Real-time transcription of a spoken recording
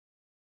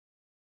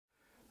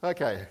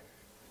Okay.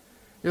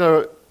 You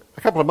know,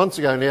 a couple of months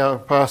ago now,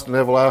 Pastor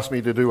Neville asked me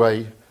to do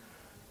a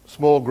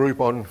small group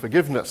on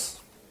forgiveness.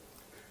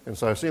 And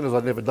so seeing as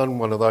I'd never done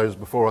one of those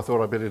before, I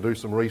thought I'd better do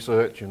some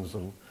research and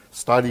some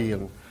study.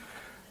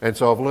 And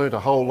so I've learned a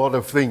whole lot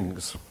of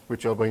things,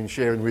 which I've been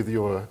sharing with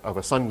you of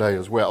a Sunday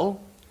as well.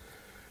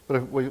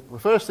 But the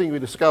first thing we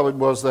discovered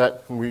was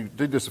that, and we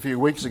did this a few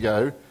weeks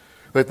ago,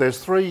 that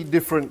there's three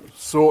different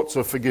sorts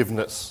of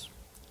forgiveness.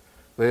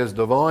 There's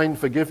divine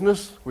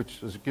forgiveness,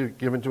 which is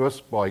given to us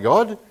by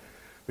God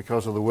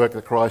because of the work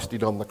that Christ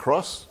did on the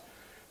cross.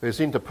 There's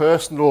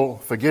interpersonal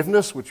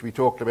forgiveness, which we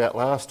talked about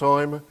last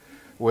time,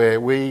 where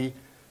we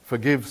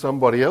forgive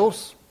somebody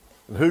else.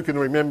 And who can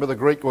remember the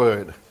Greek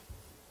word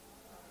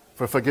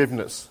for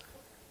forgiveness?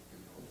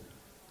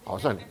 Oh,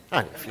 it was only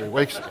a few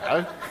weeks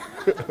ago.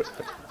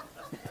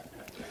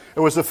 It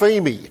was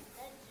ephemi.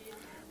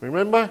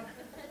 Remember?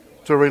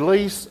 To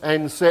release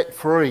and set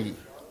free.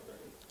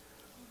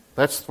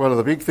 That's one of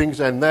the big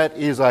things, and that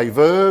is a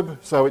verb,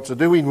 so it's a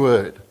doing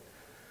word.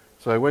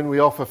 So when we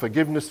offer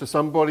forgiveness to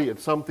somebody,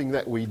 it's something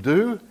that we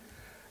do,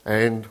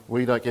 and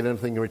we don't get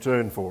anything in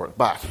return for it.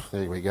 But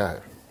there we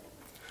go.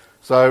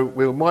 So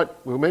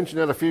we'll mention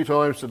that a few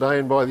times today,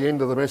 and by the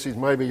end of the message,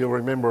 maybe you'll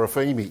remember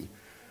ephemi,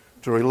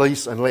 to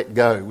release and let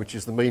go, which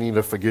is the meaning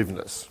of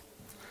forgiveness.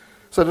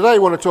 So today I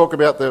want to talk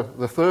about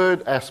the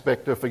third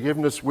aspect of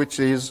forgiveness,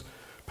 which is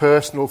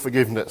personal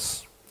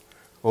forgiveness,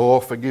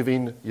 or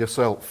forgiving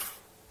yourself.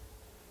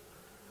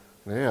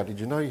 Now, did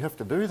you know you have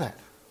to do that?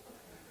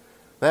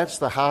 That's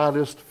the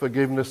hardest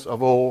forgiveness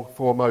of all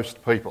for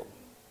most people.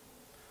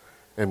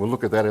 And we'll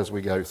look at that as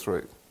we go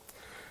through.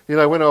 You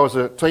know, when I was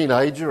a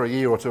teenager a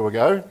year or two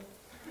ago,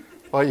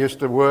 I used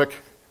to work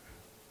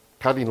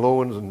cutting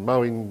lawns and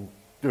mowing,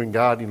 doing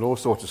gardening, all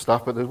sorts of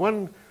stuff. But there's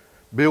one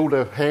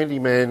builder,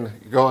 handyman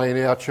guy in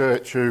our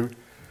church who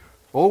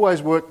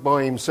always worked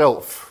by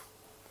himself.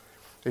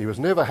 He was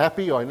never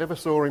happy. I never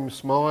saw him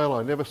smile.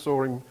 I never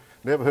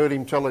heard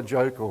him tell a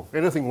joke or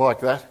anything like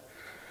that.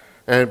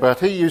 But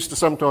he used to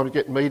sometimes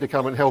get me to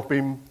come and help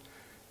him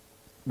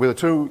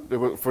with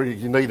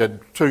you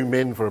needed two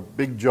men for a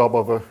big job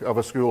of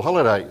a school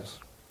holidays.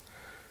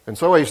 And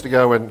so I used to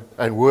go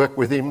and work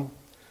with him.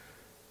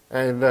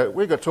 And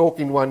we got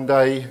talking one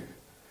day,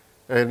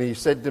 and he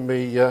said to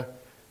me,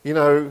 you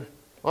know,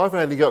 I've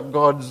only got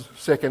God's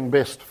second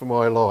best for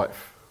my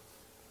life.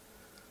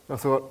 I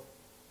thought,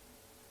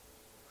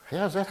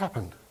 how's that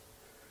happened?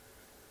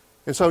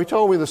 And so he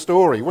told me the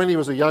story. When he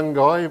was a young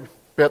guy,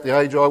 about the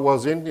age I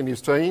was in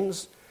his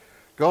teens,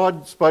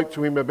 God spoke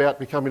to him about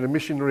becoming a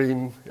missionary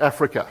in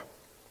Africa.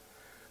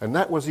 And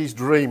that was his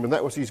dream, and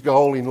that was his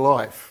goal in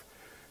life.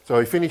 So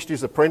he finished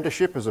his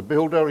apprenticeship as a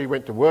builder. He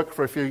went to work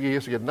for a few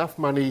years to get enough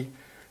money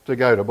to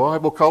go to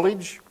Bible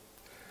college.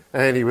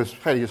 And he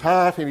had his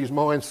heart and his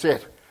mind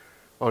set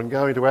on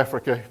going to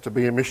Africa to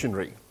be a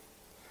missionary.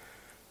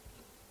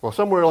 Well,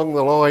 somewhere along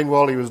the line,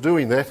 while he was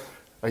doing that,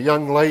 a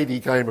young lady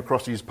came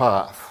across his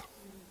path.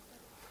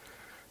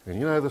 And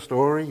you know the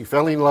story. He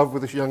fell in love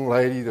with this young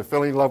lady. They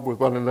fell in love with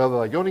one another.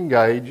 They got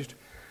engaged.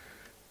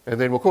 And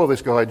then we'll call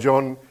this guy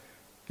John.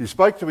 He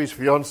spoke to his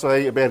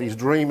fiancée about his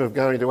dream of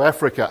going to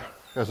Africa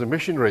as a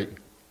missionary.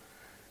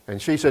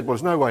 And she said, well,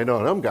 there's no way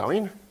not, I'm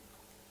going.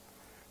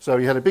 So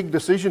he had a big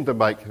decision to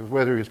make,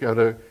 whether he was going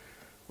to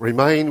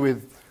remain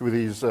with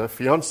his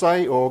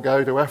fiancée or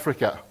go to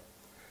Africa.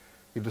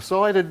 He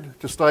decided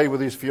to stay with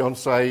his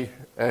fiancée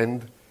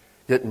and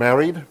get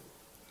married.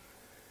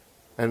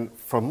 And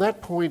from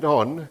that point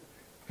on,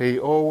 he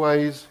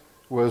always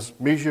was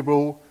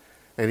miserable,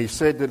 and he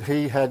said that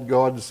he had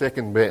God's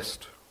second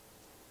best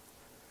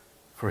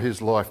for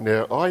his life.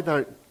 Now, I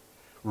don't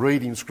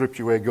read in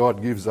Scripture where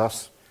God gives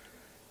us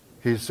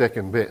his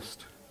second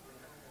best.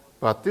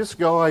 But this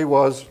guy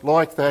was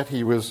like that.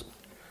 He was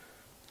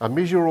a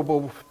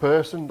miserable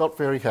person, not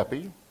very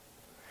happy.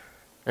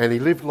 And he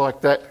lived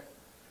like that.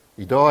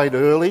 He died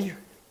early.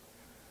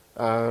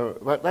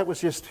 But that was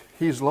just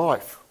his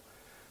life.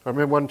 I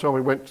remember one time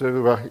we went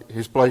to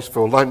his place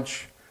for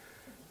lunch,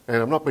 and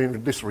I'm not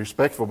being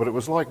disrespectful, but it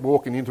was like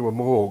walking into a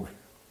morgue.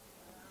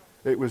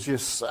 It was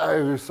just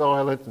so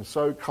silent and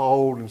so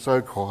cold and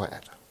so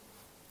quiet.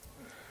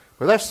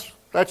 But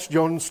that's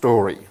John's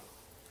story.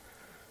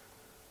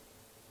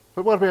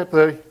 But what about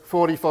the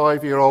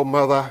 45-year-old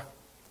mother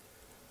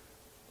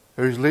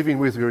who's living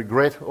with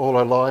regret all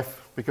her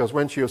life because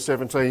when she was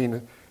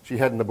 17, she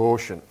had an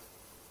abortion?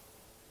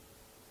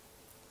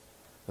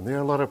 And there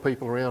are a lot of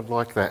people around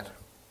like that.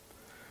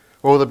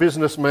 Or the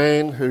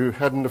businessman who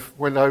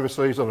went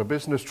overseas on a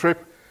business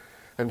trip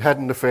and had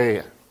an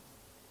affair.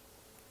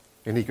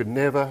 And he could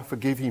never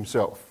forgive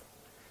himself.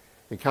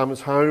 He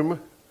comes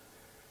home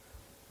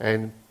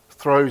and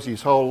throws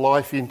his whole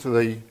life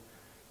into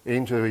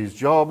his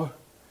job.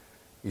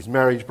 His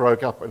marriage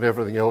broke up and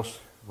everything else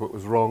that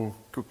was wrong,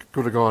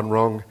 could have gone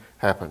wrong,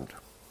 happened.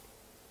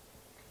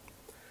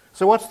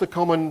 So what's the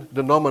common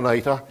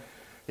denominator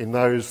in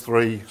those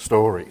three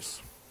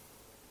stories?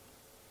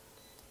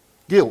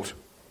 Guilt.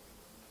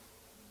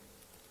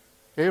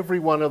 Every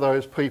one of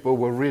those people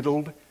were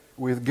riddled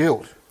with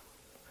guilt.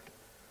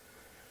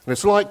 And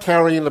it's like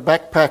carrying a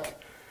backpack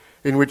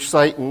in which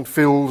Satan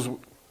fills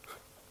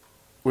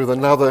with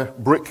another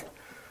brick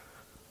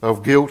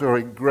of guilt or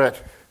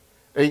regret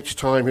each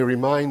time he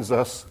reminds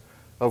us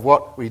of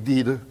what we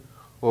did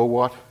or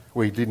what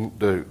we didn't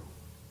do.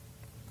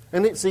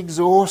 And it's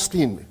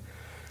exhausting,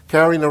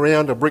 carrying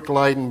around a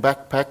brick-laden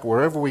backpack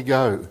wherever we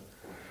go.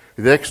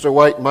 The extra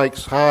weight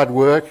makes hard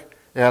work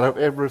out of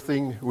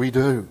everything we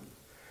do.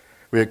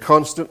 We are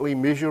constantly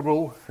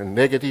miserable and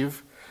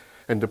negative,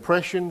 and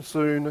depression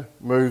soon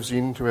moves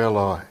into our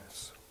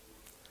lives.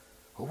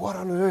 Well, what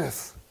on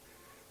earth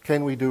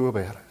can we do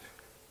about it?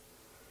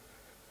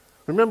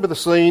 Remember the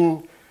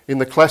scene in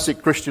the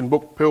classic Christian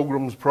book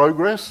Pilgrim's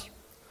Progress?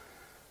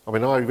 I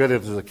mean, I read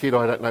it as a kid.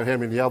 I don't know how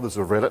many others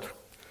have read it.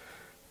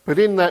 But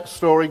in that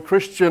story,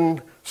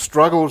 Christian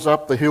struggles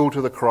up the hill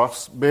to the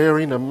cross,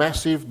 bearing a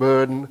massive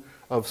burden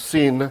of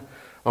sin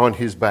on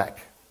his back.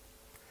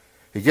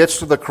 He gets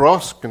to the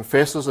cross,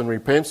 confesses and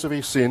repents of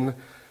his sin,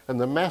 and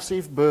the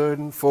massive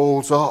burden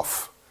falls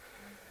off,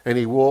 and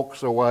he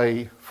walks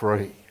away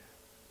free.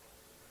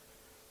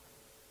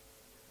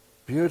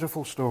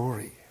 Beautiful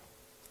story.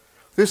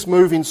 This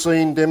moving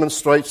scene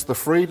demonstrates the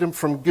freedom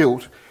from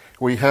guilt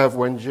we have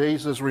when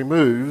Jesus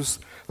removes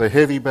the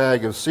heavy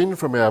bag of sin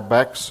from our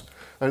backs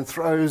and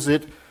throws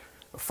it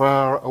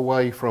far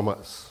away from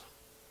us.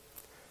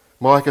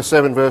 Micah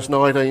 7 verse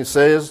 19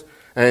 says,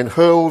 and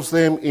hurls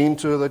them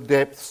into the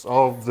depths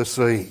of the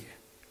sea.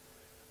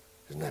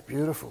 Isn't that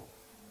beautiful?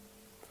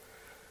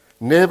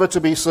 Never to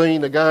be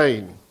seen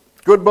again.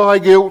 Goodbye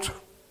guilt.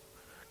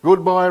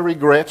 Goodbye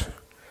regret.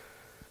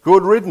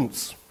 Good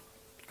riddance.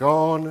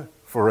 Gone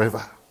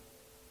forever.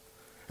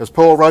 As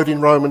Paul wrote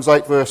in Romans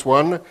 8 verse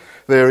 1,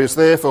 there is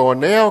therefore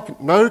now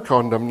no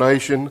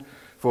condemnation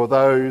for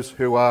those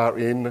who are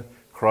in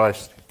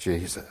Christ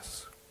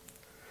Jesus.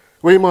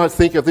 We might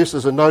think of this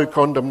as a no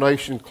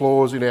condemnation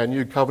clause in our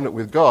new covenant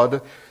with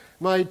God,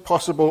 made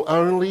possible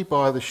only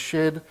by the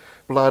shed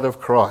blood of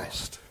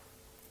Christ.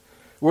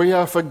 We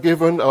are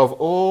forgiven of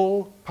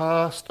all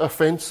past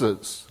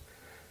offences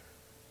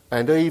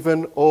and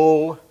even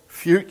all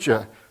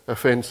future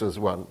offences.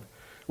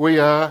 We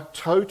are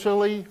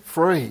totally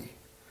free,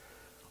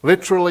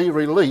 literally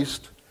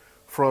released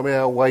from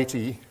our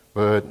weighty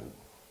burden.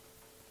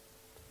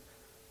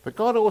 But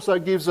God also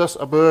gives us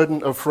a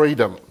burden of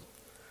freedom.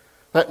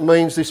 That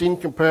means this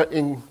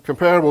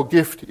incomparable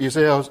gift is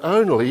ours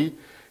only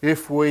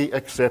if we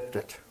accept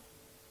it,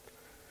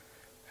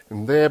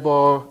 and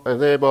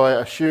thereby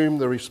assume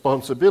the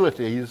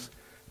responsibilities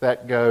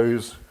that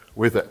goes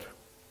with it.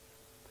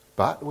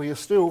 But we are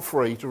still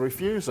free to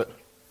refuse it.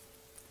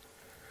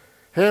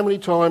 How many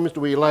times do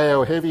we lay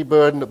our heavy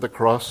burden at the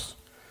cross,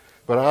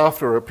 but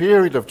after a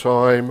period of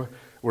time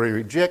we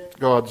reject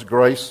God's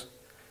grace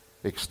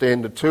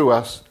extended to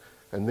us,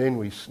 and then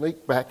we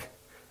sneak back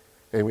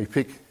and we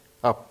pick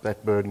up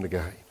that burden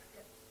again?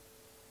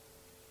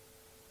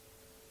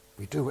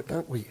 We do it,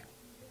 don't we?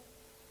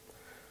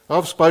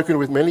 I've spoken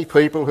with many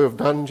people who have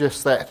done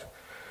just that.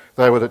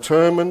 They were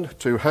determined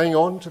to hang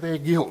on to their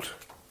guilt.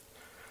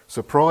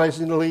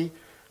 Surprisingly,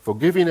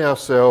 forgiving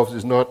ourselves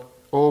is not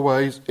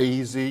always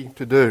easy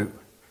to do.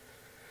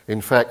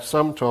 In fact,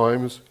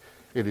 sometimes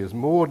it is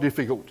more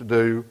difficult to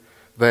do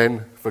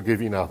than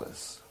forgiving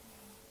others.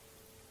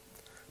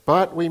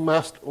 But we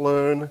must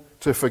learn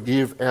to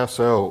forgive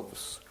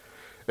ourselves.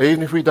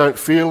 Even if we don't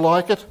feel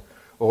like it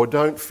or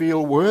don't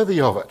feel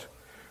worthy of it,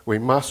 we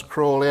must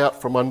crawl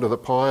out from under the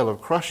pile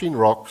of crushing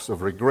rocks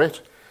of regret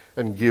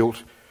and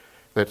guilt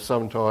that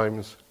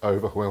sometimes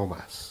overwhelm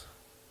us.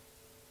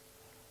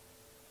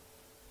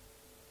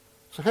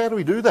 So how do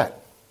we do that?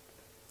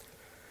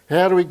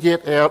 How do we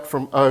get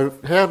over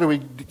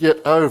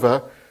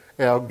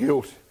our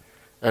guilt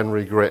and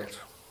regret?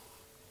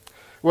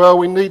 Well,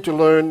 we need to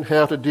learn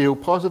how to deal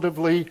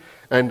positively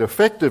and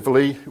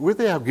effectively with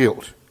our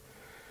guilt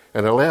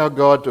and allow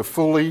God to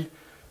fully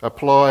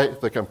apply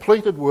the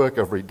completed work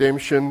of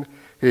redemption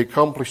He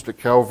accomplished at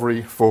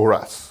Calvary for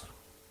us.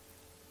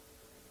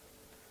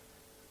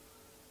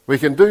 We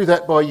can do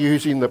that by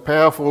using the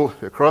powerful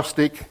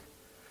acrostic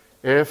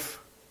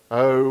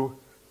FORGIVEN.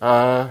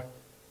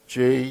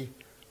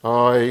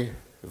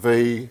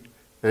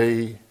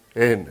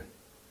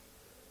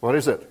 What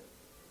is it?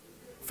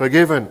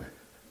 Forgiven.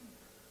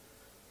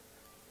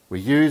 We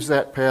use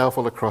that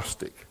powerful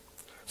acrostic.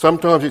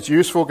 Sometimes it's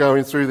useful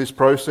going through this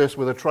process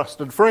with a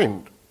trusted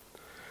friend,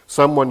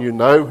 someone you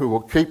know who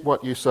will keep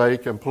what you say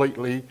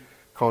completely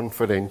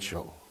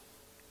confidential.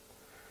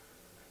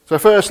 So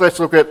first let's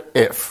look at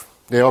F.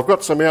 Now I've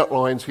got some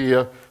outlines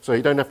here, so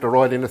you don't have to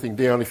write anything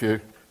down if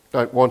you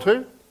don't want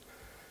to,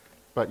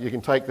 but you can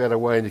take that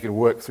away and you can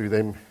work through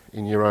them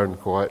in your own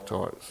quiet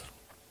times.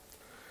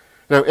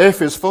 Now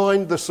F is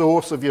find the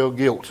source of your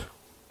guilt.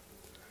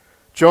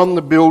 John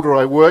the builder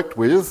I worked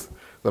with,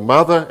 the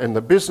mother and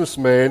the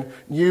businessman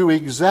knew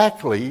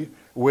exactly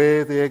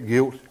where their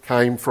guilt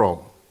came from.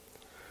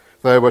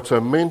 They were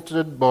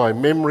tormented by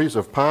memories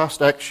of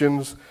past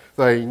actions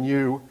they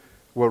knew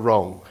were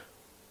wrong.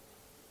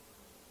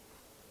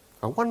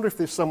 I wonder if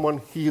there's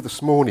someone here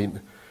this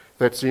morning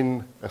that's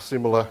in a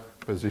similar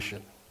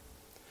position.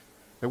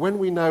 And when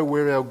we know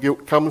where our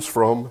guilt comes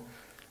from,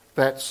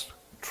 that's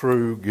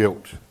true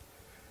guilt.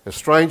 As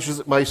strange as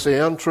it may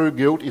sound, true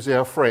guilt is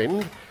our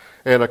friend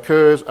and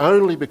occurs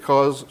only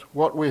because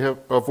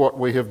of what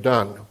we have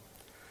done.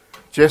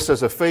 Just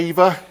as a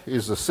fever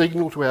is a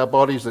signal to our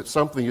bodies that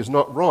something is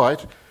not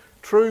right,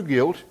 true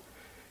guilt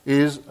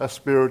is a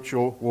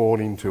spiritual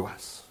warning to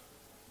us.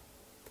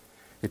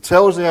 It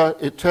tells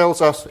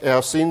us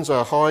our sins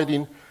are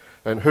hiding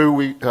who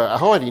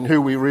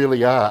we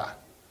really are,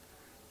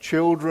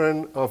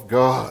 children of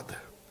God,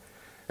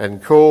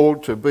 and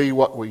called to be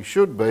what we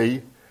should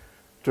be,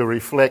 to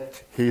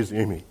reflect his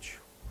image.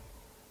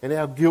 And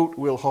our guilt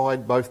will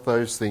hide both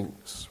those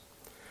things.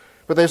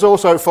 But there's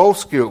also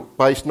false guilt,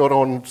 based not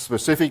on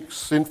specific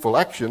sinful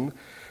action,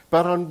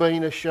 but on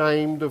being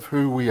ashamed of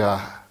who we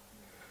are.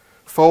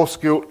 False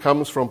guilt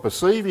comes from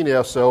perceiving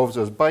ourselves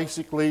as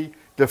basically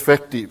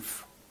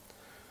defective.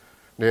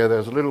 Now,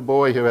 there's a little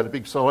boy who had a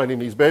big sign in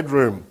his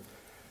bedroom.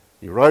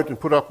 He wrote and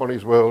put up on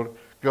his wall,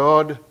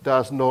 "God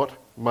does not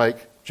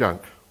make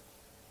junk."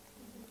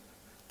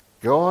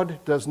 God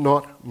does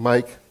not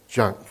make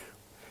junk.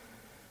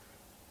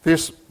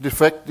 This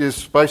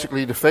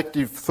basically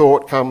defective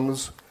thought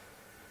comes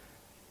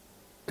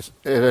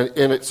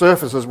and it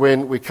surfaces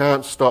when we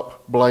can't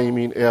stop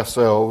blaming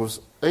ourselves,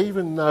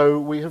 even though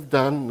we have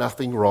done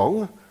nothing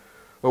wrong,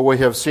 or we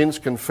have since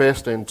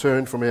confessed and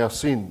turned from our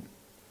sin.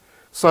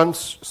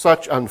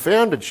 Such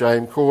unfounded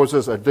shame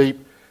causes a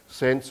deep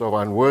sense of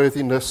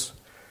unworthiness,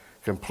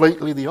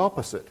 completely the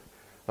opposite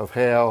of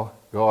how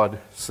God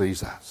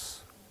sees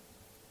us.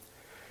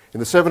 In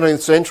the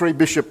 17th century,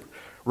 Bishop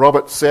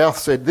Robert South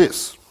said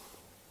this.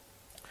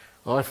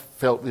 I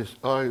found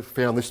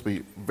this to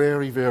be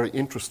very, very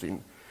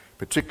interesting,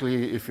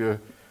 particularly if you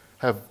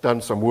have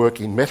done some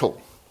work in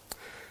metal.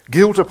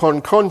 Guilt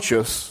upon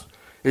conscience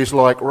is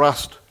like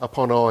rust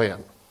upon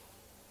iron.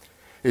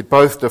 It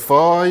both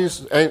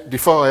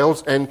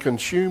defiles and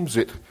consumes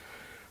it,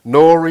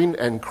 gnawing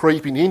and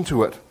creeping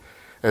into it,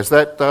 as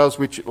that does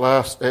which at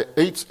last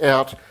eats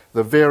out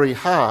the very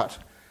heart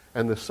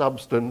and the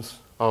substance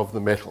of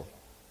the metal.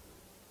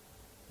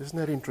 Isn't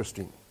that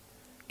interesting?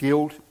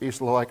 Guilt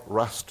is like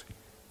rust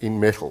in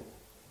metal.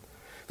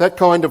 That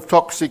kind of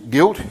toxic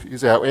guilt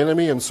is our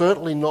enemy and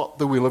certainly not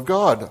the will of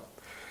God.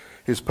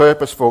 His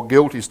purpose for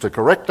guilt is to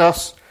correct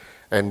us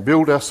and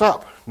build us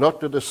up, not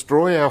to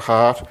destroy our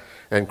heart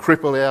and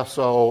cripple our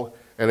soul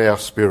and our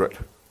spirit.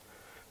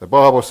 The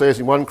Bible says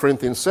in 1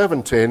 Corinthians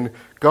 7:10,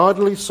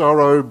 "Godly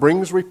sorrow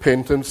brings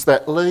repentance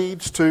that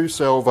leads to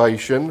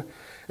salvation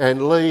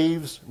and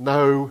leaves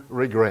no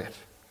regret.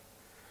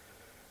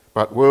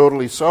 But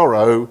worldly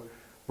sorrow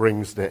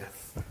brings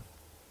death."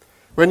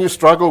 When you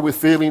struggle with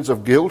feelings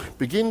of guilt,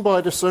 begin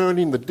by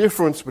discerning the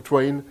difference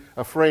between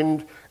a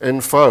friend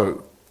and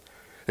foe.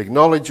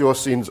 Acknowledge your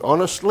sins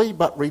honestly,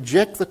 but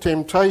reject the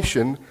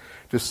temptation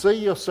to see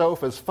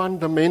yourself as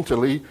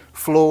fundamentally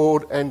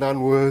flawed and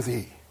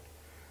unworthy.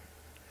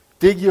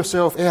 Dig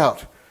yourself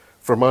out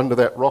from under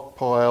that rock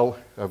pile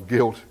of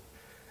guilt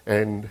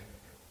and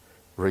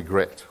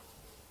regret.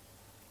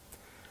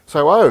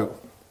 So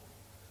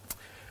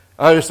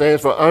O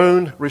stands for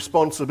own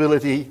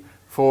responsibility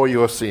for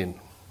your sin.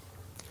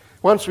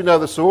 Once we know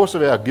the source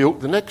of our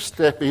guilt, the next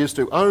step is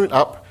to own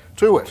up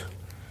to it.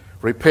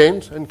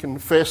 Repent and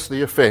confess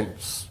the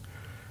offence.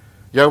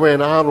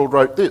 Joanne Arnold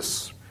wrote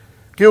this: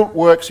 "Guilt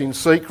works in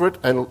secret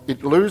and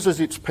it loses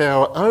its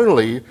power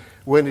only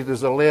when it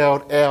is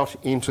allowed out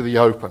into the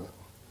open.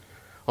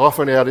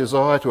 Often our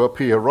desire to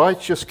appear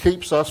righteous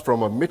keeps us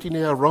from admitting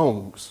our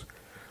wrongs.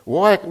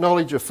 Why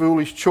acknowledge a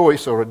foolish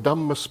choice or a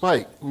dumb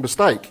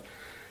mistake?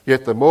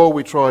 Yet the more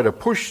we try to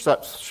push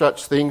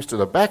such things to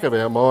the back of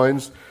our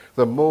minds,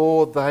 the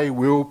more they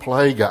will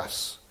plague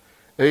us,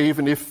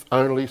 even if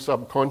only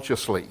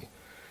subconsciously.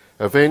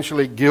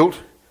 Eventually guilt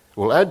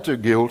will add to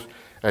guilt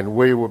and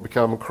we will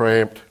become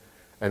cramped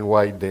and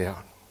weighed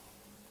down.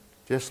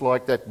 Just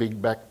like that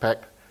big backpack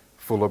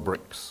full of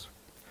bricks.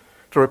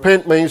 To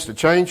repent means to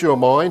change your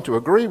mind, to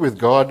agree with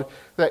God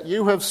that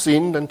you have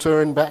sinned and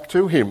turn back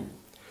to him.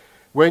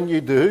 When you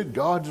do,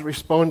 God's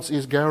response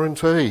is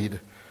guaranteed.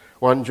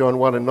 1 John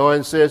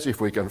 1:9 says, "If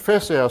we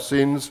confess our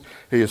sins,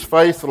 he is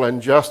faithful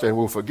and just and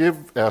will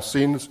forgive our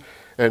sins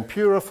and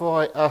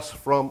purify us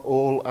from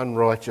all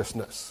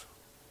unrighteousness."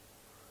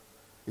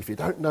 If you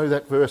don't know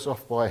that verse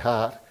off by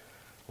heart,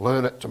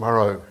 learn it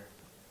tomorrow.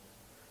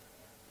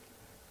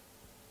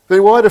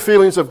 Then why do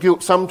feelings of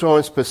guilt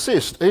sometimes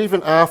persist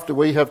even after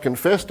we have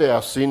confessed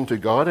our sin to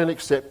God and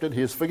accepted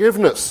his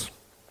forgiveness?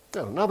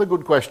 Now, another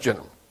good question.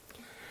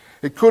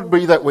 It could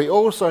be that we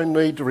also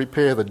need to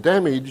repair the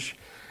damage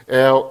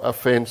our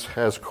offence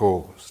has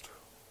caused.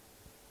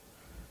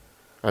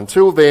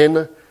 Until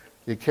then,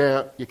 you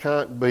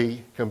can't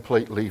be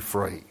completely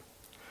free.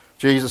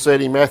 Jesus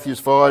said in Matthew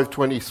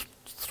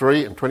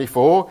 5:23 and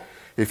 24,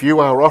 "If you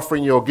are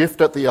offering your gift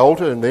at the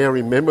altar and there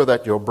remember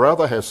that your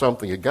brother has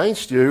something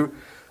against you,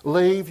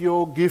 leave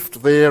your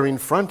gift there in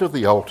front of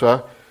the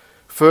altar.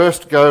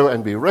 First go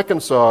and be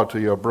reconciled to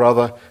your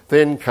brother,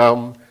 then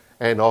come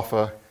and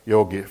offer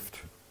your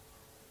gift.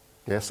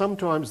 Now,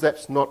 sometimes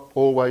that's not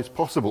always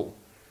possible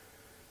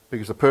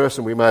because the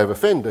person we may have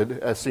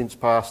offended has since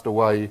passed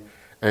away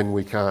and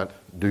we can't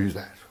do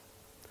that.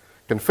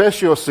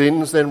 Confess your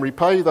sins, then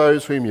repay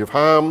those whom you've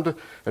harmed,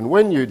 and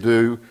when you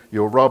do,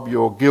 you'll rob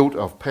your guilt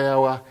of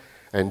power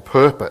and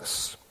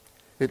purpose.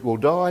 It will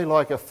die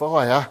like a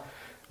fire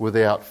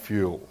without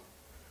fuel.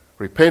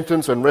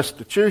 Repentance and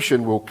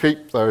restitution will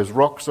keep those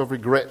rocks of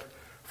regret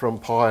from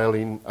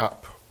piling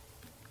up.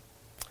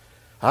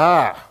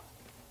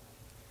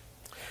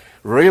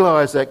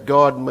 Realise that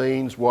God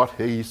means what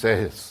he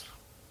says.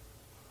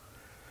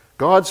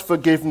 God's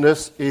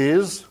forgiveness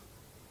is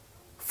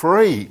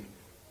free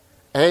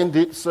and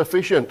it's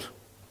sufficient.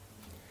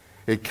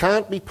 It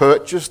can't be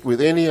purchased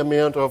with any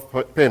amount of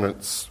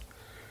penance.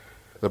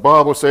 The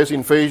Bible says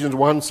in Ephesians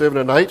 1, 7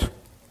 and 8,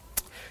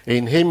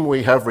 in him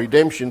we have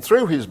redemption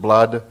through his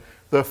blood,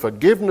 the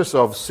forgiveness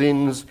of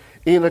sins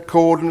in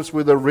accordance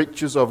with the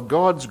riches of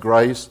God's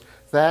grace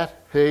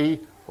that he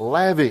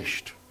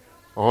lavished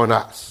on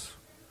us.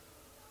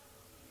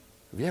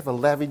 Have you ever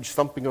lavished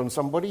something on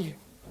somebody?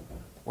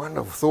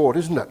 Wonderful thought,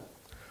 isn't it?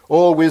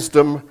 All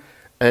wisdom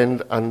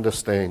and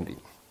understanding.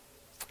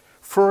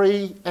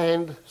 Free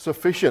and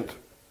sufficient.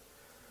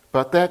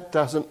 But that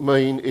doesn't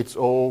mean it's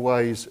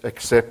always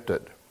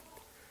accepted.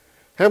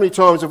 How many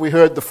times have we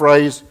heard the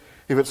phrase,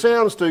 if it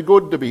sounds too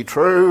good to be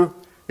true,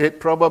 it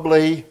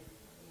probably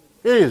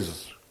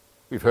is.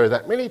 We've heard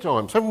that many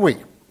times, haven't we?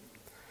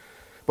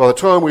 By the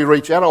time we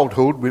reach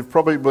adulthood, we've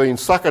probably been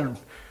suckered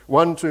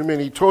one too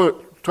many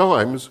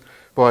times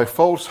by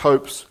false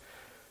hopes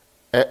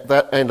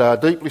and are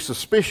deeply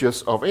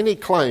suspicious of any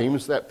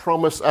claims that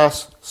promise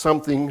us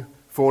something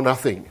for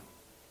nothing.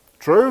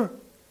 True?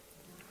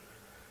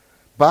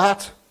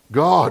 But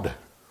God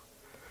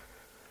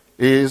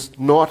is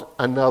not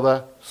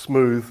another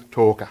smooth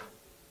talker.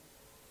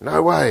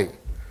 No way.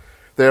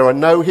 There are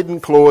no hidden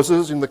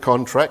clauses in the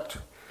contract.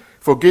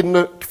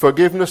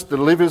 Forgiveness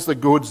delivers the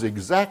goods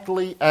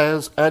exactly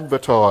as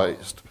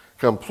advertised.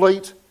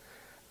 Complete,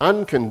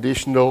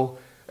 unconditional,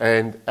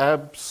 and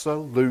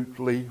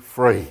absolutely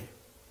free.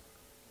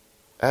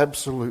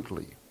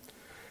 Absolutely.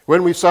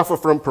 When we suffer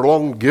from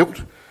prolonged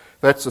guilt,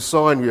 that's a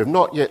sign we have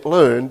not yet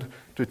learned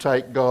to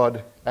take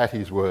God at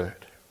his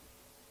word.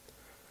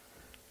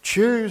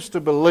 Choose to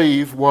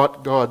believe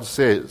what God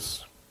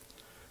says.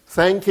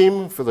 Thank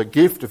him for the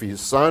gift of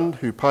his Son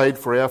who paid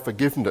for our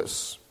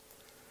forgiveness.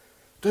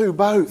 Do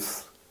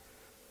both,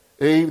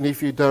 even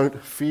if you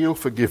don't feel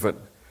forgiven,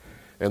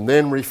 and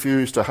then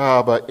refuse to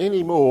harbour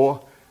any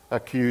more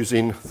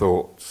accusing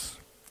thoughts.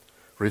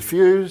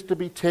 Refuse to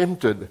be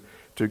tempted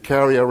to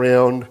carry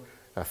around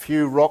a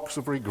few rocks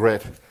of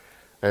regret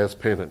as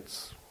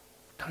penance.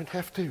 Don't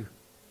have to.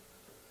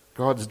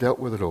 God's dealt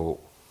with it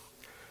all.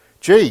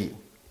 G,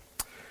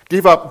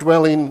 give up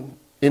dwelling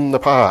in the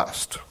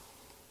past.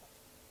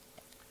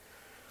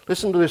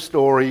 Listen to this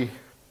story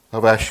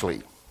of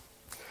Ashley.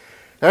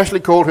 Ashley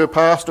called her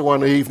pastor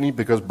one evening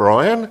because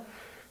Brian,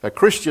 a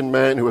Christian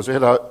man who was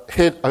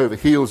head over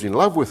heels in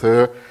love with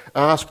her,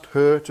 asked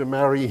her to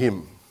marry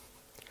him.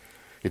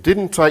 It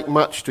didn't take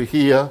much to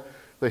hear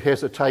the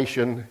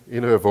hesitation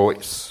in her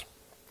voice.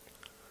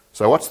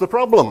 So what's the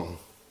problem?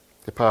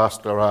 The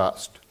pastor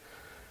asked.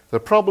 The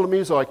problem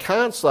is I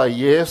can't say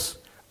yes,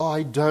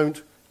 I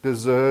don't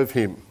deserve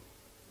him.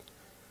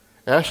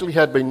 Ashley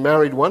had been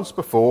married once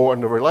before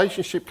and the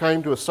relationship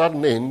came to a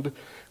sudden end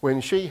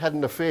when she had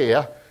an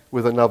affair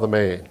with another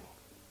man.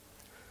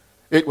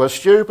 It was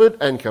stupid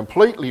and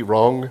completely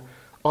wrong.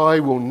 I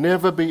will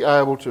never be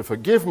able to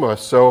forgive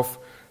myself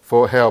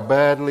for how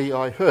badly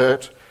I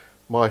hurt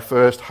my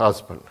first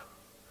husband.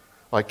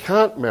 I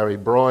can't marry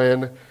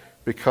Brian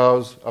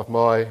because of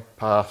my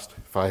past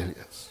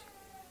failures.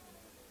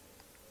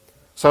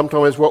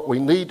 Sometimes what we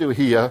need to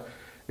hear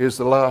is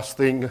the last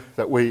thing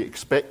that we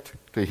expect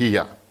to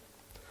hear.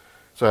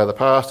 So the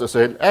pastor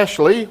said,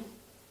 Ashley,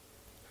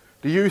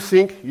 do you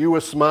think you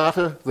were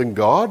smarter than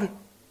God?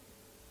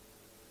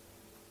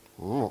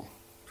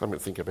 Something to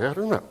think about,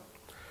 isn't it?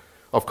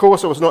 Of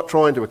course, I was not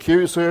trying to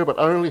accuse her, but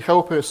only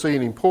help her see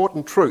an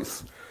important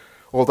truth.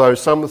 Although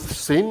some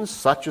sins,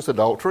 such as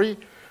adultery,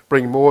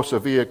 bring more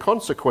severe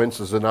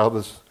consequences than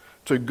others,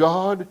 to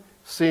God,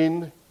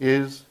 sin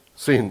is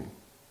sin.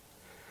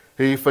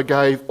 He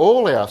forgave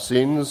all our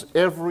sins,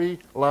 every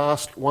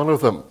last one of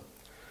them.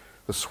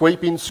 The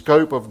sweeping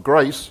scope of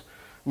grace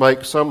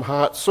makes some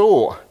hearts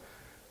sore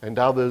and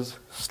others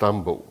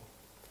stumble.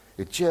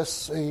 It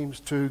just seems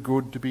too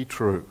good to be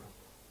true.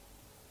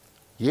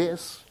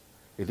 Yes,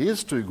 it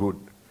is too good,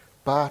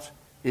 but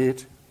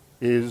it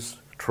is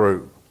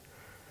true.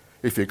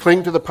 If you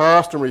cling to the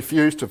past and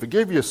refuse to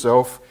forgive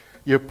yourself,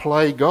 you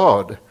play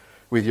God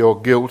with your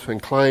guilt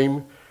and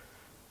claim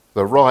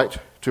the right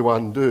to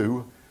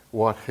undo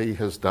what he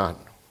has done.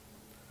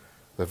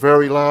 The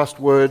very last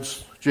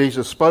words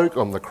Jesus spoke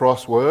on the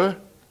cross were,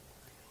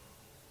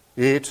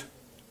 "It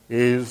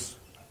is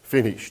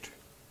finished."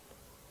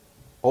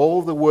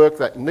 All the work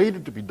that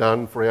needed to be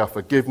done for our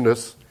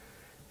forgiveness,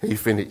 he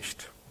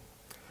finished.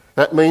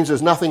 That means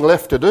there's nothing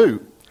left to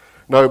do.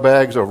 no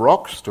bags of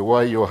rocks to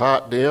weigh your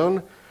heart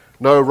down,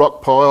 no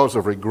rock piles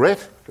of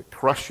regret to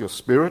crush your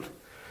spirit.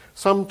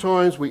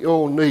 Sometimes we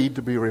all need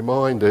to be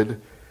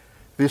reminded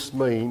this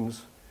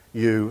means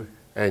you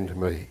and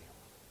me.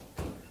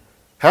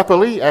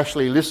 Happily,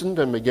 Ashley listened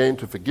and began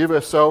to forgive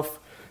herself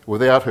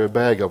without her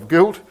bag of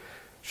guilt.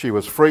 She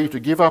was free to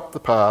give up the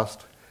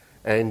past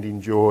and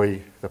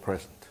enjoy the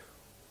present.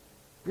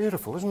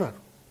 Beautiful, isn't it?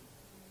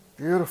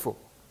 Beautiful.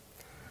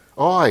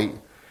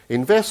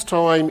 Invest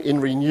time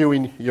in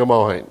renewing your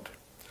mind.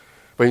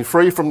 Being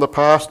free from the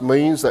past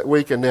means that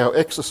we can now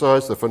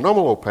exercise the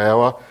phenomenal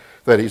power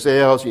that is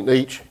ours in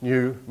each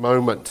new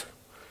moment.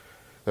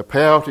 The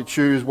power to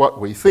choose what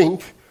we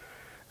think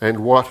and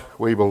what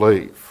we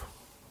believe.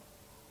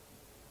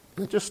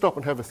 Now just stop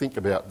and have a think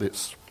about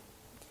this.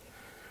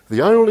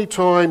 The only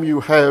time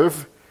you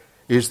have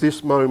is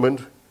this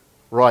moment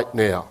right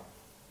now.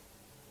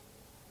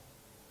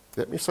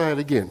 Let me say it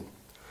again.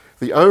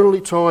 The only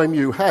time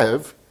you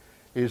have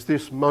is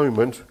this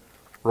moment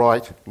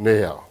right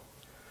now.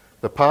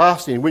 The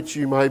past in which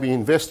you may be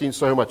investing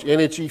so much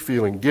energy,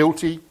 feeling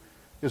guilty,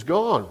 is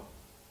gone.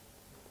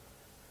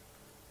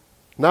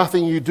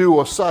 Nothing you do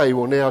or say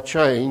will now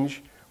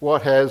change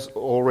what has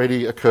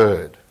already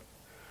occurred.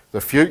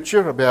 The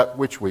future about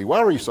which we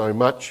worry so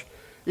much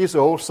is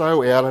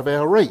also out of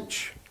our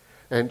reach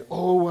and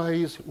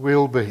always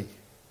will be.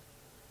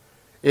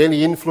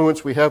 Any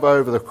influence we have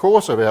over the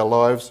course of our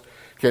lives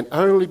can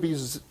only be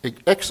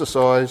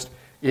exercised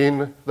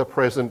in the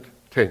present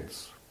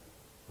tense,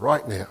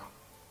 right now.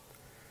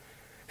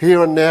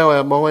 Here and now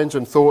our minds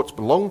and thoughts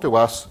belong to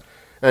us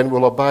and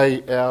will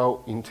obey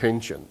our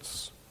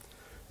intentions.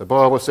 The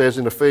Bible says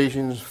in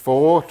Ephesians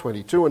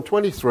 4:22 and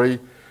 23,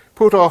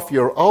 "Put off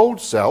your old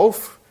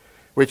self,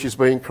 which is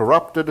being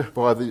corrupted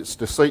by its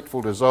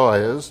deceitful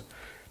desires,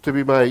 to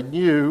be made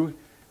new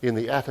in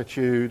the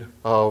attitude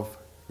of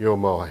your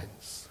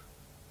minds."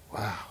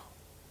 Wow.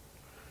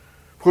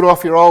 Put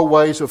off your old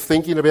ways of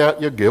thinking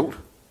about your guilt.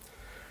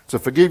 To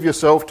forgive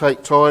yourself,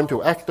 take time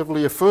to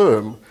actively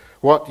affirm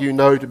what you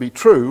know to be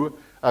true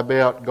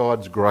about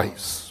God's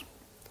grace.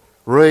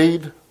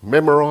 Read,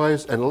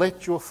 memorise, and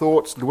let your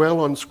thoughts dwell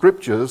on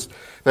scriptures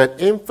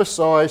that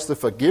emphasise the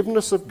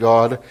forgiveness of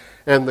God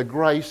and the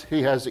grace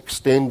he has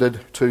extended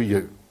to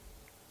you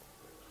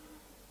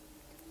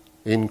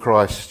in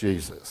Christ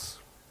Jesus.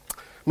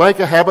 Make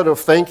a habit of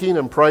thanking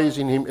and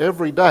praising him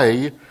every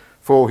day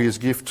for his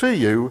gift to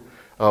you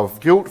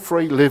of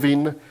guilt-free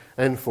living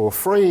and for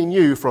freeing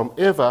you from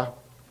ever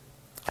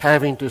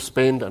having to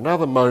spend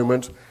another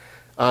moment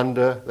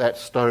under that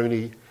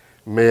stony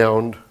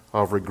mound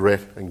of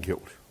regret and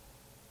guilt.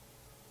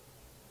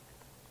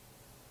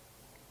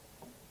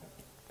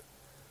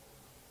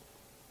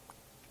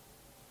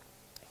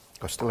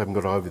 I still haven't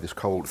got over this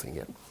cold thing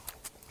yet.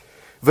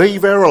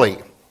 Verily.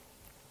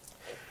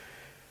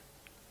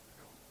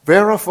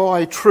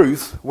 Verify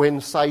truth when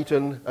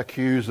Satan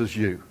accuses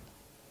you.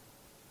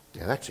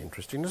 Yeah, that's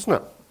interesting, isn't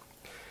it?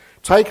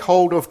 Take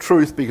hold of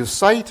truth because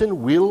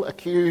Satan will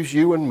accuse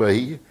you and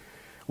me.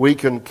 We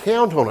can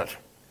count on it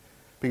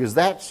because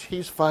that's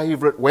his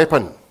favourite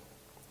weapon.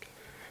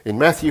 In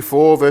Matthew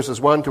 4 verses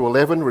 1 to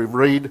 11 we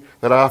read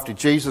that after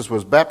Jesus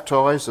was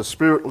baptised, the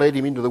Spirit led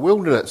him into the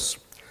wilderness.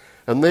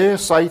 And there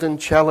Satan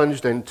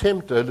challenged and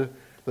tempted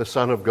the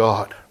Son of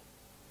God.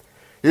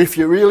 If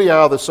you really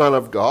are the Son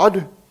of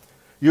God,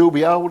 you'll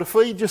be able to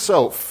feed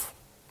yourself.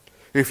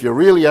 If you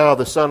really are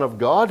the Son of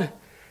God,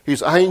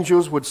 his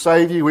angels would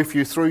save you if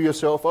you threw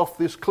yourself off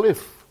this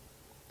cliff.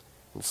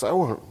 And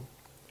so on.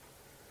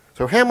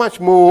 So how much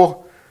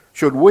more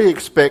should we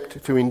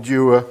expect to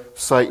endure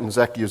Satan's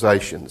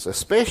accusations,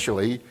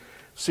 especially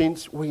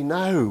since we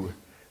know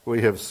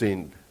we have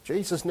sinned?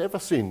 Jesus never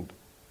sinned,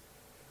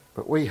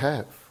 but we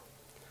have.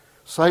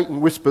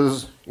 Satan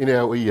whispers in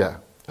our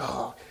ear,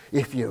 "Oh,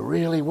 if you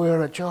really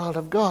were a child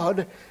of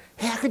God,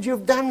 how could you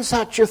have done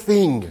such a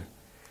thing?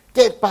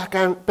 Get back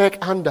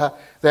under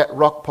that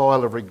rock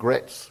pile of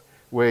regrets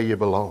where you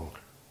belong."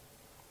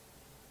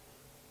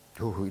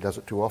 Oh, he does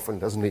it too often,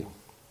 doesn't he?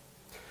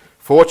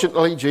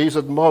 Fortunately,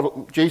 Jesus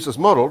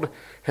modelled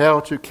how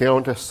to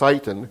counter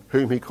Satan,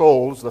 whom he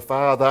calls the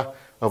father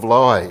of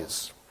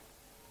lies.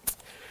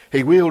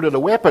 He wielded a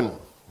weapon.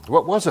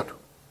 What was it?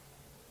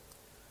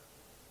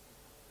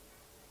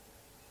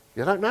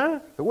 You don't know?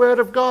 The Word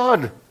of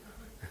God.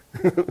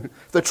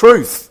 The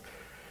truth.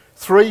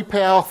 3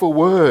 powerful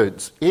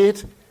words.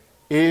 It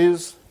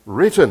is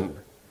written.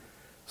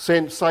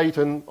 Sent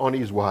Satan on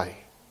his way.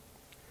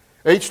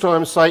 Each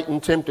time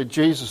Satan tempted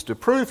Jesus to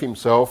prove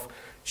himself,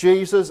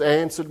 Jesus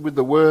answered with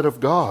the Word of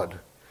God.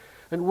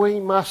 And we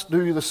must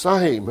do the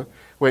same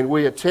when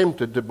we are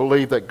tempted to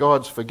believe that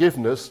God's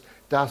forgiveness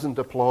doesn't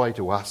apply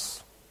to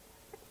us.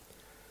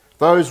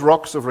 Those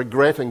rocks of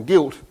regret and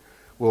guilt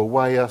will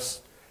weigh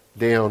us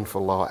down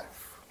for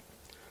life.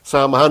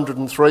 Psalm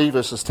 103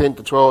 verses 10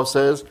 to 12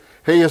 says,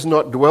 He has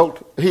not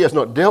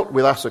dealt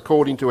with us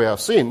according to our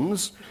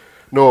sins,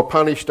 nor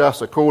punished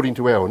us according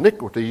to our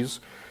iniquities.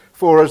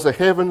 For as the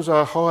heavens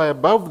are high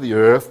above the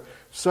earth,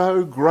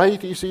 so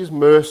great is his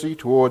mercy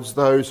towards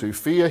those who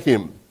fear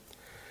him.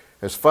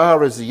 As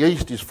far as the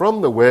east is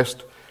from the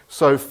west,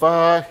 so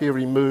far he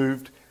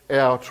removed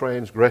our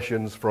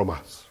transgressions from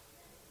us.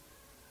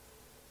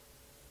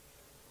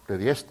 Do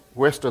the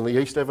west and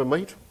the east ever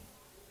meet?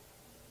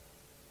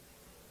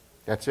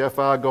 That's how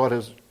far God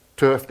has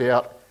turfed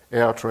out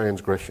our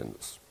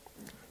transgressions.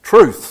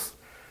 Truth,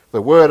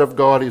 the word of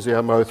God, is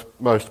our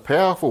most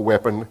powerful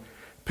weapon.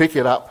 Pick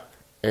it up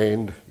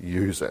and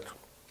use it.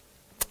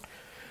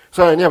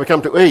 So now we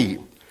come to E.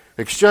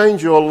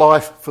 Exchange your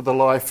life for the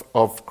life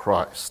of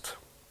Christ.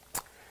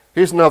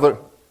 Here's another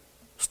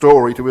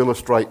story to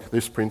illustrate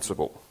this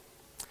principle.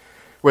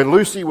 When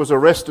Lucy was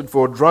arrested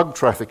for drug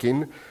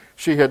trafficking,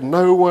 she had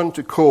no one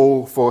to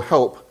call for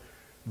help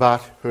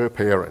but her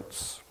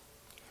parents.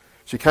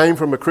 She came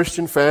from a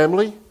Christian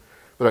family,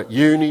 but at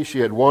uni she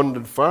had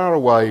wandered far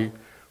away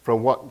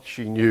from what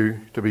she knew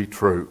to be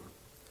true.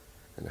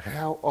 And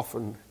how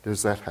often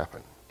does that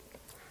happen?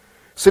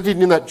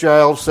 Sitting in that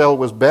jail cell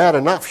was bad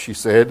enough, she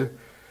said,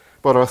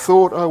 but I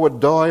thought I would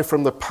die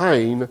from the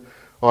pain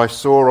I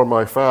saw on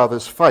my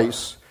father's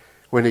face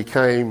when he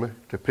came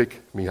to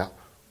pick me up.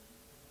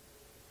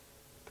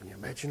 Can you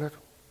imagine it?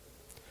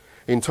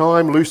 In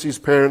time, Lucy's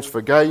parents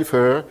forgave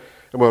her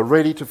and were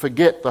ready to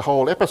forget the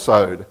whole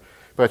episode,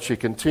 but she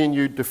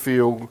continued to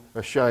feel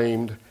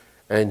ashamed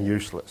and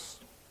useless.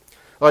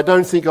 I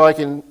don't think I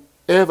can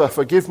ever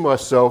forgive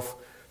myself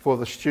for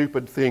the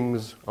stupid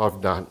things I've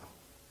done.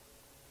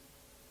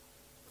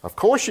 Of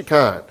course you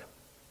can't.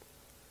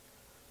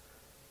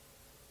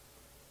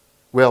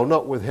 Well,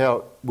 not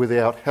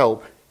without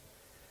help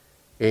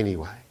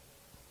anyway.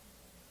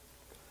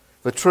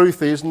 The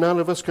truth is, none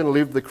of us can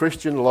live the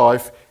Christian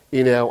life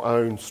in our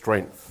own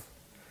strength.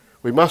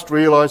 We must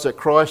realise that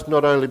Christ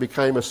not only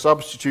became a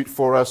substitute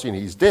for us in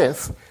his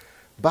death,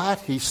 but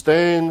he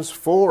stands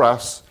for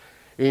us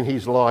in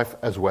his life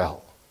as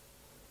well.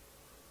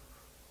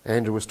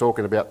 Andrew was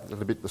talking about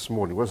that a bit this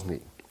morning, wasn't he?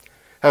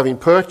 Having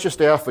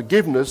purchased our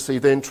forgiveness, he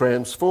then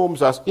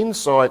transforms us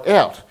inside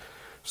out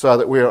so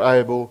that we are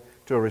able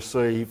to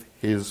receive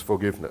his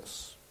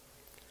forgiveness.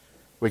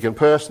 We can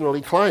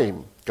personally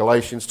claim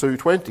Galatians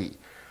 2:20,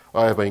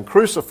 I have been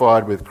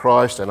crucified with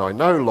Christ and I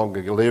no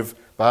longer live,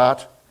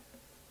 but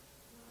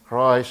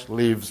Christ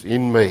lives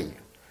in me.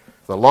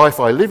 The life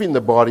I live in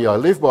the body, I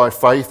live by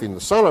faith in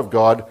the Son of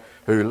God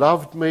who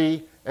loved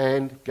me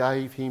and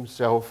gave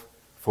himself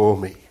for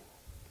me.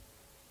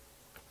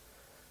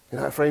 You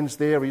know, friends,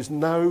 there is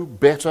no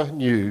better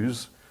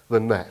news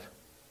than that.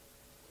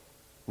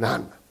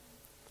 None.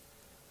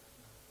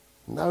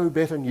 No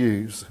better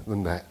news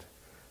than that.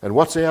 And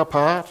what's our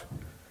part?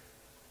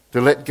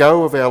 To let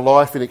go of our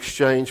life in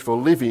exchange for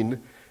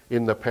living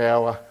in the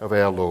power of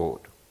our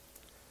Lord.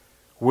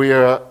 We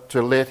are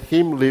to let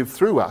him live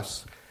through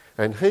us,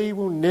 and he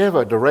will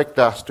never direct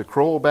us to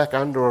crawl back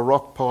under a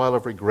rock pile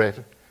of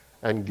regret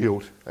and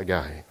guilt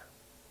again.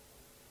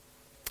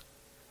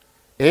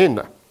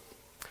 N.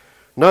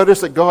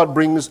 Notice that God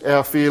brings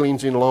our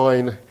feelings in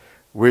line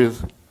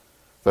with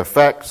the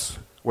facts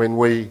when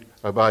we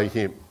obey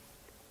him.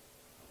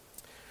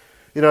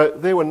 You know,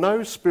 there were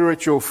no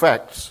spiritual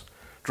facts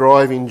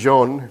driving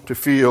John to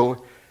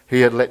feel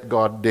he had let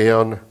God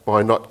down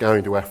by not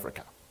going to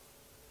Africa.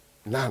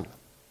 None.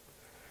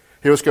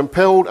 He was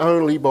compelled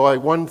only by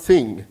one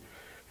thing,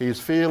 his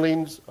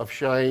feelings of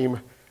shame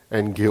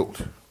and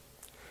guilt.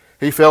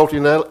 He felt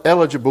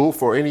ineligible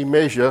for any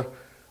measure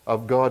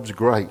of God's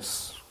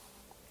grace.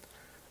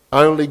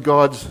 Only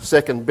God's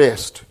second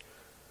best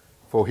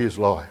for his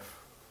life.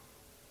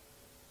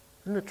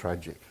 Isn't it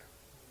tragic?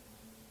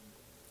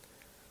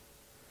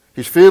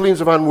 His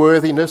feelings of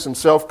unworthiness and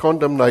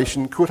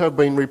self-condemnation could have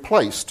been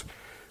replaced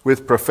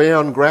with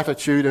profound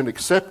gratitude and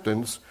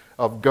acceptance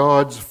of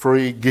God's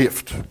free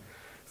gift,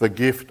 the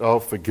gift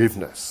of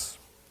forgiveness.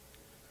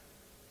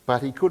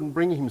 But he couldn't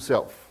bring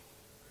himself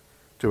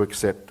to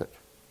accept it.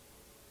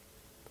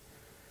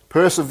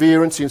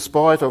 Perseverance in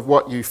spite of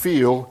what you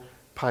feel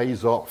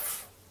pays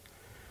off.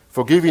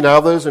 Forgiving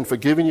others and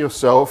forgiving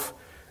yourself,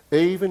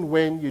 even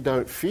when you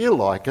don't feel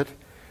like it,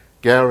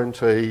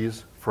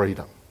 guarantees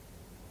freedom.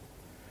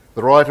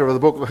 The writer of the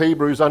book of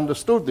Hebrews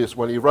understood this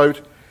when he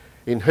wrote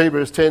in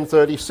Hebrews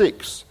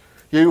 10:36,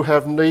 you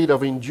have need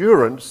of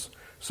endurance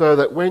so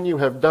that when you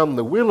have done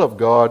the will of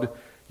God,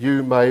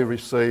 you may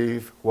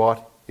receive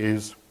what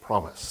is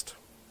promised.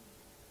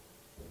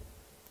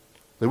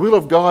 The will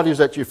of God is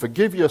that you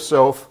forgive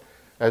yourself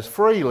as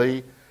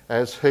freely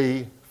as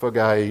he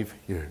forgave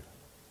you.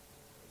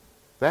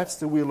 That's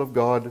the will of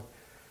God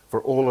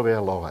for all of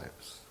our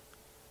lives.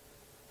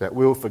 That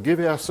we'll forgive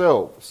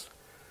ourselves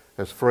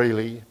as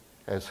freely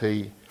as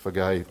he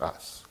forgave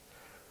us.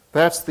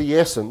 That's the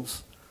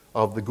essence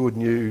of the good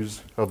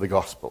news of the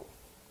gospel.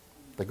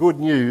 The good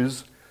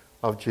news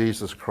of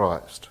Jesus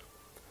Christ.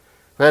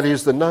 That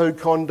is the no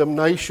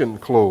condemnation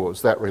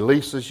clause that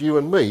releases you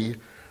and me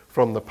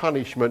from the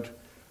punishment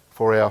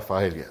for our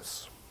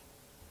failures.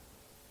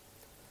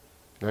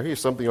 Now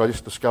here's something I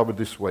just discovered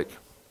this week.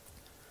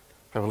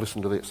 Have a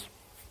listen to this.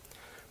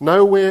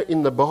 Nowhere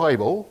in the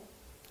Bible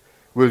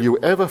will you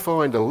ever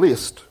find a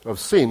list of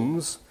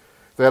sins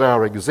that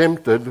are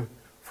exempted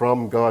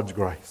from God's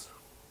grace.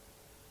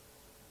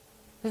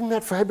 Isn't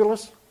that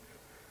fabulous?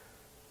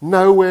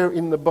 Nowhere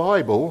in the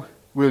Bible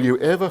will you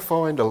ever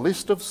find a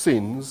list of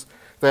sins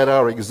that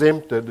are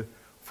exempted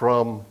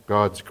from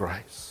God's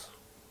grace.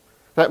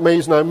 That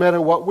means no matter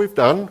what we've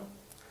done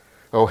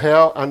or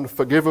how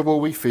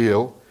unforgivable we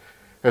feel,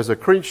 as a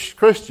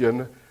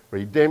Christian,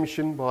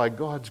 redemption by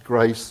God's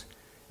grace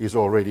is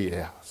already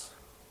ours.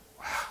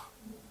 Wow.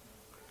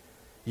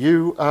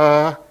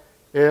 U-R-F-O-R-G-I-V-E-N.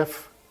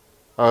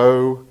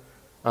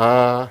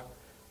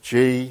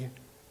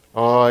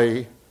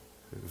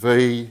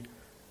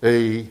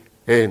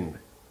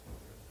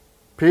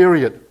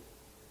 Period.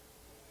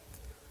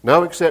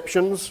 No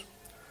exceptions,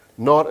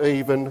 not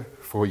even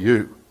for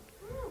you.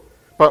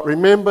 But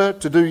remember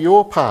to do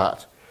your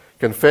part,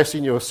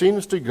 confessing your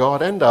sins to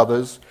God and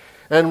others,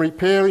 and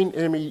repairing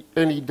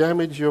any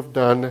damage you've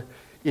done,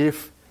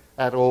 if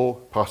at all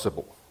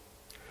possible.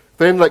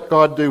 Then let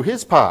God do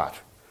his part,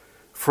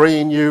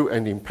 freeing you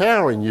and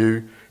empowering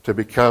you to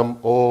become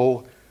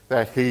all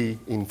that he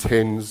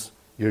intends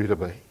you to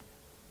be.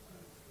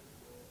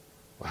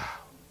 Wow.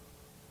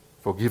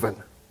 Forgiven.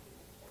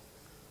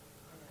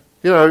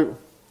 You know,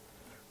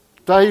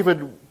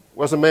 David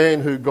was a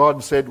man who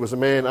God said was a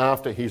man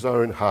after his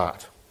own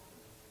heart.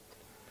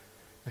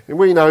 And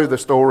we know the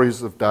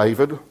stories of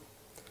David.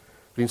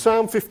 In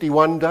Psalm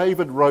 51,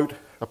 David wrote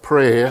a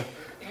prayer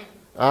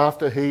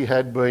after he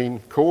had been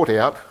caught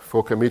out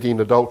for committing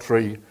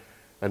adultery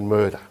and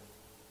murder.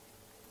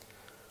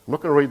 I'm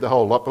not going to read the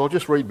whole lot, but I'll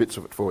just read bits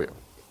of it for you.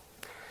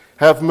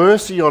 Have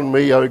mercy on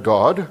me, O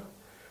God,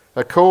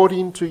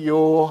 according to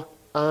your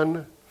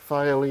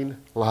unfailing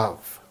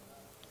love.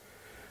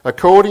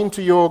 According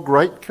to your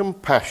great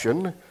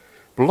compassion,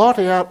 blot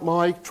out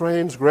my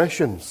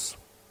transgressions.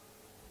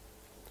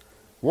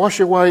 Wash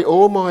away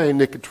all my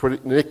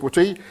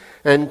iniquity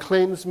and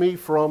cleanse me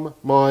from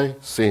my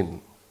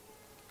sin.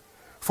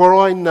 For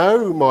I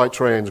know my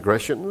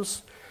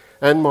transgressions,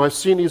 and my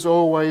sin is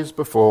always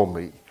before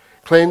me.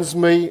 Cleanse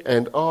me,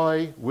 and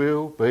I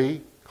will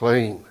be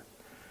clean.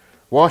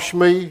 Wash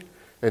me,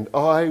 and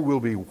I will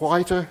be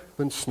whiter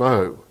than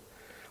snow.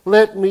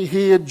 Let me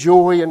hear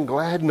joy and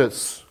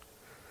gladness.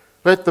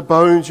 Let the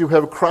bones you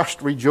have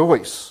crushed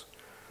rejoice.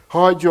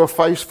 Hide your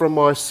face from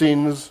my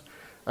sins,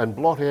 and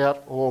blot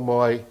out all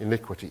my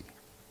iniquity.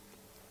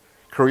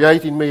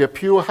 Create in me a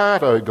pure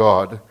heart, O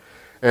God,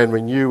 and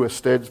renew a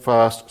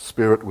steadfast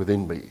spirit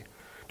within me.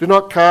 Do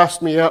not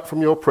cast me out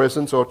from your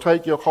presence or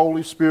take your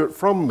Holy Spirit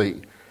from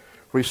me.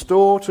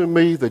 Restore to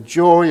me the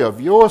joy of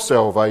your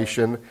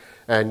salvation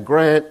and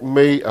grant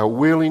me a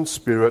willing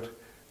spirit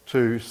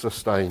to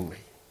sustain me.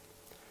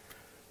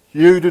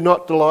 You do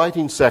not delight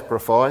in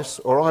sacrifice,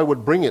 or I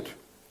would bring it.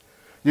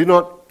 You do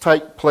not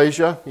take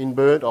pleasure in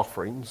burnt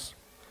offerings.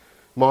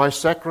 My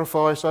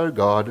sacrifice, O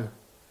God,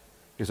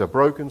 is a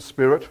broken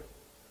spirit,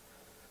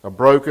 a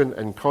broken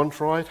and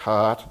contrite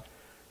heart.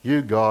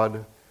 You,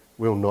 God,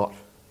 will not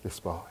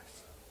despise.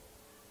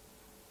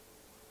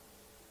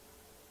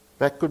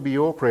 That could be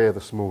your prayer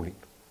this morning.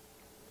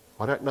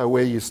 I don't know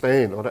where you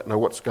stand. I don't know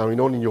what's going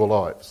on in your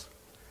lives.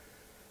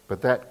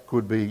 But that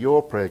could be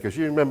your prayer. Because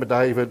you remember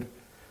David,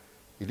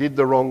 he did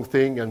the wrong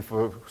thing, and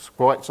for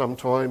quite some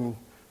time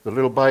the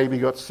little baby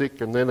got sick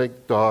and then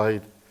it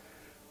died.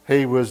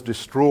 He was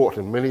distraught,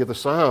 and many of the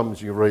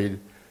Psalms you read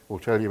will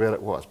tell you about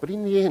it was. But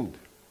in the end,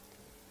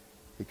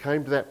 he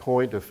came to that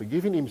point of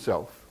forgiving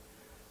himself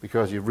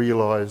because he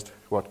realised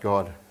what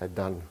God had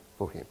done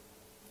for him.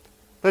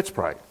 Let's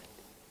pray.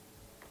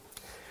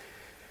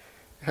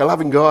 Our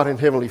loving God and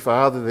Heavenly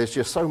Father, there's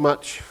just so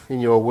much in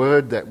your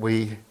word that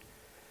we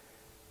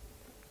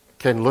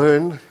can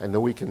learn and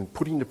that we can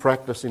put into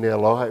practice in our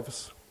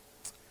lives.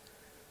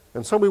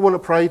 And so we want to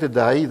pray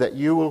today that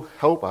you will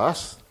help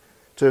us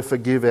to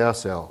forgive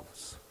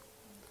ourselves.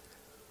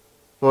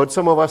 Lord,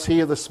 some of us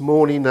here this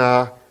morning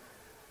are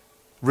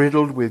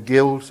riddled with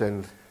guilt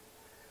and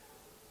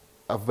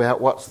about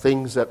what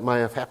things that may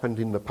have happened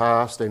in the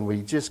past, and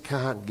we just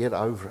can't get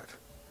over it.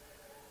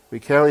 We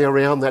carry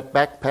around that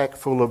backpack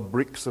full of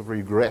bricks of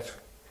regret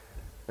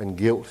and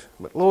guilt.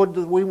 But Lord,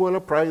 we want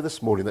to pray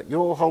this morning that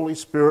your Holy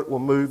Spirit will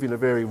move in a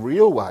very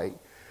real way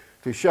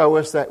to show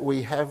us that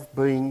we have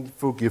been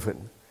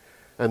forgiven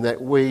and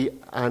that we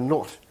are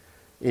not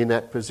in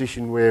that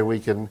position where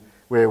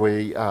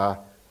we are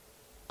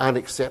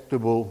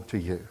unacceptable to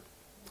you.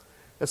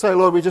 And so,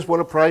 Lord, we just want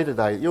to pray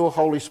today that your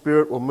Holy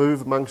Spirit will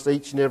move amongst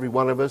each and every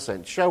one of us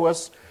and show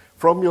us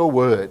from your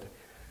word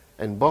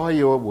and by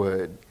your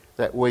word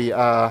that we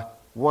are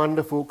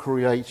wonderful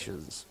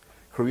creatures,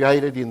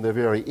 created in the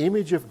very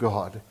image of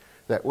God,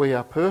 that we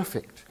are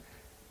perfect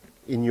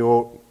in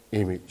your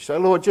image. So,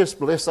 Lord, just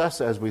bless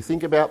us as we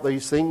think about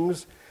these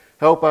things.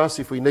 Help us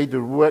if we need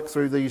to work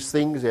through these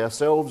things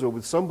ourselves or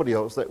with somebody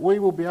else, that we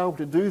will be able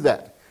to do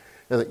that,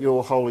 and that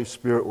your Holy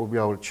Spirit will be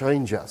able to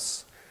change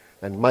us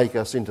and make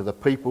us into the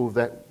people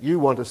that you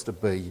want us to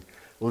be,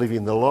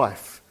 living the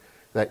life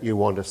that you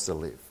want us to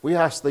live. We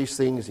ask these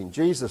things in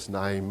Jesus'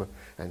 name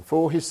and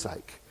for his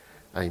sake.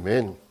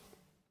 Amen.